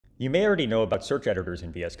You may already know about search editors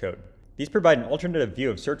in VS Code. These provide an alternative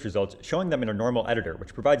view of search results, showing them in a normal editor,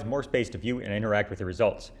 which provides more space to view and interact with the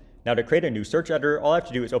results. Now, to create a new search editor, all I have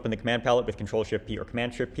to do is open the command palette with Control-Shift-P or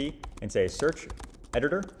Command-Shift-P and say search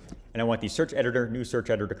editor, and I want the search editor, new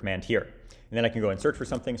search editor command here. And then I can go and search for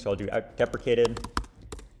something, so I'll do deprecated,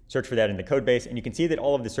 search for that in the code base, and you can see that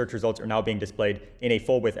all of the search results are now being displayed in a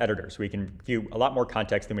full width editor, so we can view a lot more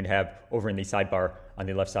context than we'd have over in the sidebar on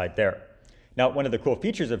the left side there. Now, one of the cool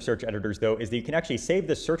features of search editors, though, is that you can actually save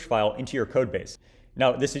this search file into your code base.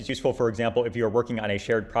 Now, this is useful, for example, if you're working on a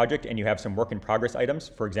shared project and you have some work in progress items,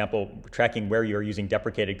 for example, tracking where you're using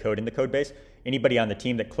deprecated code in the code base. Anybody on the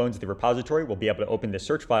team that clones the repository will be able to open this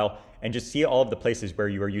search file and just see all of the places where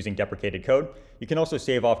you are using deprecated code. You can also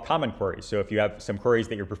save off common queries. So if you have some queries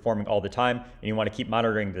that you're performing all the time and you want to keep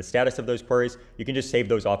monitoring the status of those queries, you can just save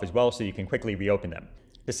those off as well so you can quickly reopen them.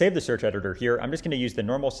 To save the search editor here, I'm just going to use the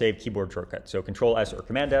normal save keyboard shortcut. So Control S or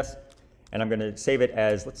Command S, and I'm going to save it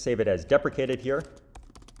as, let's save it as deprecated here.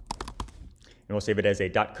 And we'll save it as a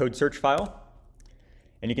 .code search file.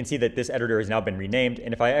 And you can see that this editor has now been renamed.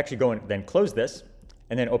 And if I actually go and then close this,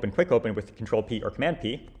 and then open Quick Open with Control P or Command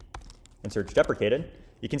P, and search deprecated,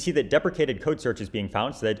 you can see that deprecated code search is being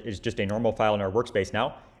found, so that is just a normal file in our workspace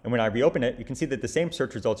now. And when I reopen it, you can see that the same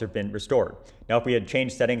search results have been restored. Now, if we had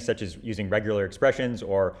changed settings such as using regular expressions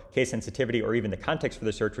or case sensitivity or even the context for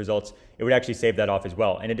the search results, it would actually save that off as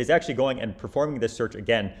well. And it is actually going and performing this search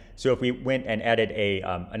again. So if we went and added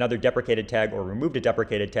another deprecated tag or removed a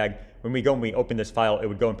deprecated tag, when we go and we open this file, it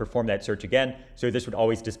would go and perform that search again. So this would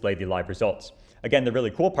always display the live results. Again, the really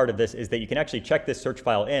cool part of this is that you can actually check this search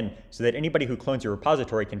file in so that anybody who clones your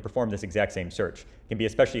repository can perform this exact same search. It can be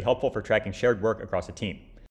especially helpful for tracking shared work across a team.